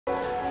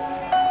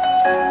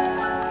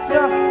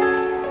Yeah.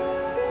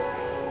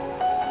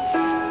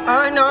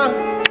 I know.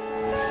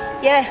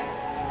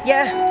 Yeah,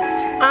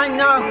 yeah, I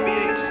know.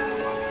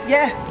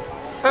 Yeah.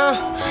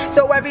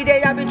 So every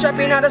day I be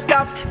trapping out of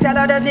stuff. Tell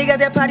all the niggas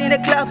they party in the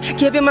club.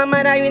 Keeping my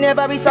mind, I ain't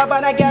never resolved.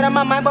 But I get on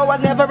my mind, but was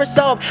never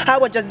resolved. I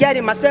was just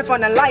getting myself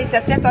on the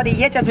license. Set all the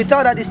H's with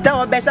all of this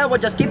stuff. Best I was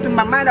just keeping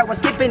my mind, I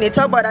was keeping it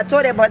up. But I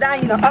told it, but I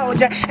ain't no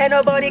OJ. And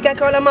nobody can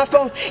call on my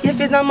phone.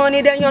 If it's not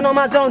money, then you're not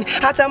my zone.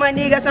 I tell my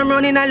niggas I'm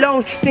running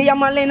alone. See,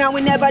 I'm a lane, I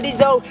will never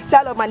dissolve.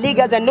 Tell all my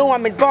niggas that know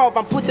I'm involved.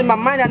 I'm putting my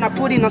mind and I'm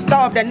putting on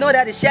stuff. They know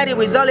that the Sheddy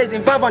was always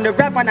involved on the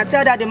rap. And I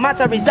tell that the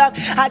matter is up.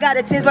 I got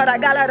the things, but I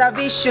got a lot of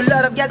issue.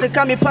 Lot of guys that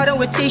come in pardon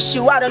with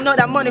tissue. I don't know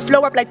that money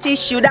flow up like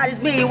tissue. That is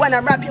me when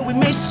I'm rapping, we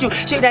miss you.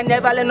 She done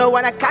never let no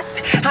one I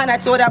cast. And I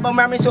told her about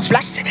my so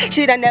flash.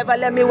 She done never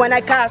let me when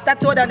I cast. I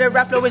told her the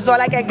rap flow is all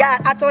I can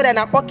got. I told her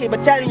I'm okay,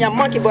 but telling I'm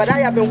monkey. But I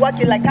have been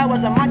walking like I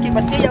was a monkey.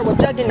 But still I was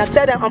jogging. I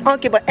tell them I'm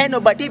monkey, but ain't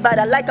nobody but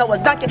I like I was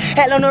dunking.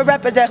 Hell on no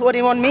rappers that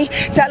holding on me.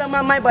 Tell them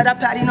my mind, but I'm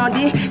patting on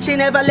D. She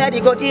never let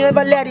it go, she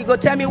never let it go.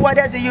 Tell me what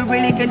else you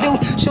really can do.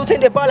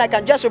 Shooting the ball like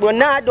I'm just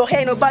Ronaldo.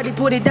 Ain't nobody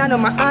put it down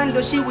on my hand.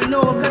 She will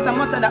know, cause I'm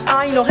out of the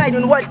eye. No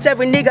hiding what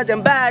every niggas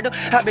them bad.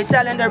 I be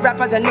telling the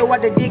rappers that know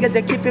what the diggers,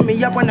 they keeping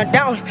me up on the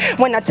down.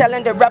 When I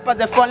telling the rappers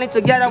they're falling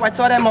together, I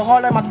told them a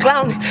whole I'm a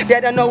clown. They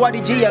don't know what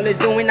the GL is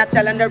doing. I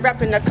telling the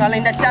rapping, they're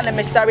calling, they're telling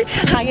me sorry.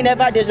 I ain't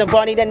never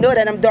disappointed, they know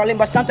that I'm darling,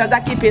 but sometimes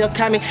I keep it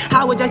coming.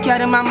 I was just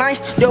carrying my mind,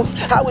 though.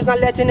 I was not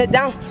letting it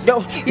down,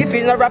 though. If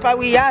it's not rapper,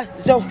 we are,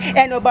 so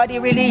ain't nobody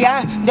really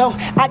are, though.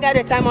 I got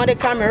the time on the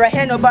camera,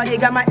 ain't nobody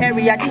got my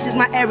area. This is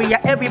my area,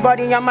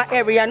 everybody in my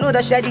area. Know the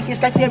Sheddy is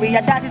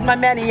criteria, that is my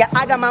mania.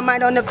 I got my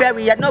mind on the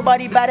ferry,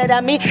 nobody better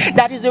than me.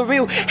 That is the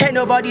real, ain't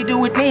nobody do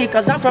with me.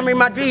 Cause I'm from Real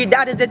Madrid,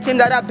 that is the team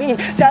that I've been.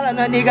 Telling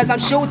the niggas I'm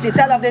shooting,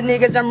 tell of the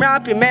niggas I'm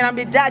rapping. Man, I'm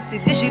be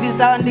daxy, this shit is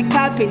on the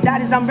capping.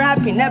 That is I'm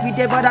rapping every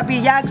day, but I be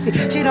axing.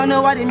 She don't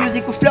know what the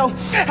music will flow.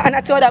 And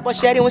I told her, but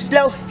Sheddy was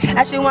slow.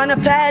 And she wanna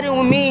paddle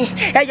with me.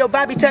 Hey, yo,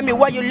 Bobby, tell me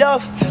what you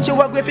love. She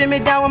was gripping me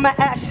down with my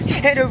ass.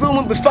 In the room,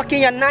 we be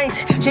fucking at night.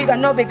 She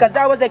don't know because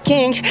I was a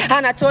king.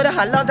 And I told her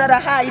I love that I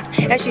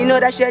hide. And she know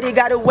that Sheddy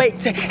gotta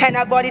wait. And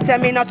her body tell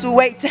me not to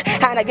wait.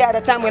 And I got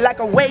a time with like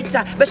a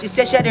waiter. But she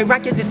said Sheddy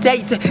rank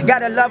hesitate.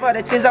 Gotta love all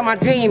the things of my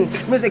dream.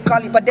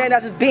 Musically, but then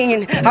that's just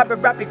being. I be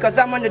rapping cause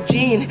I'm on the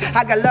gene.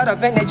 I got a lot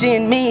of energy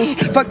in me.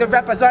 Fuck the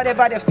rappers,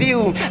 whatever they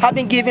feel. I've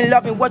been giving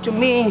love and what you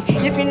mean.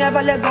 If you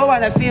never let go,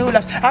 I feel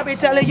love. I be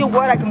telling you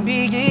what I can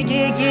be.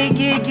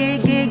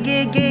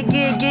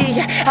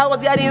 I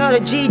was getting on the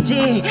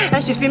GG.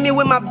 And she feel me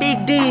with my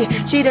big D.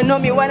 She didn't know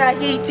me when I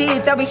hit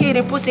it. I be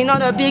hitting pussy on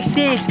the big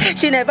six.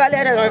 She never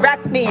let her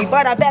rock me.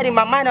 But I bet in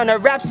my mind on the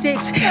rap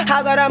 6.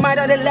 I got her mind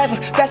on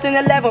 11. Fast in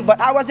 11. But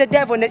I was the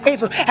devil and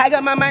evil. I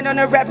got my mind on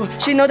the rebel.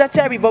 She know the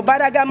terrible.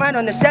 But I got mine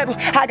on the 7.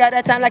 I got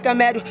that time like a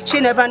medal. She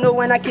never know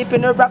when I keep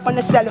in the rap on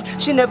the cellar.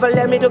 She never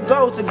let me to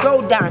go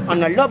down on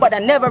the low. But I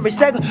never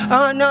recycle.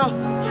 Oh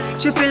no.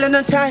 She feeling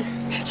on time.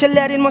 She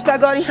let it most I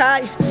got it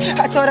high.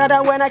 I told her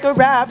that when I could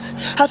rap,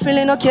 I'm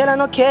feeling okay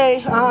and okay.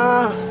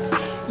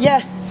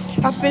 Yeah,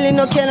 I'm feeling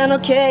okay and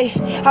okay.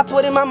 I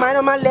put in my mind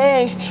on my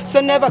lane,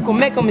 so never could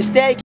make a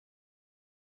mistake.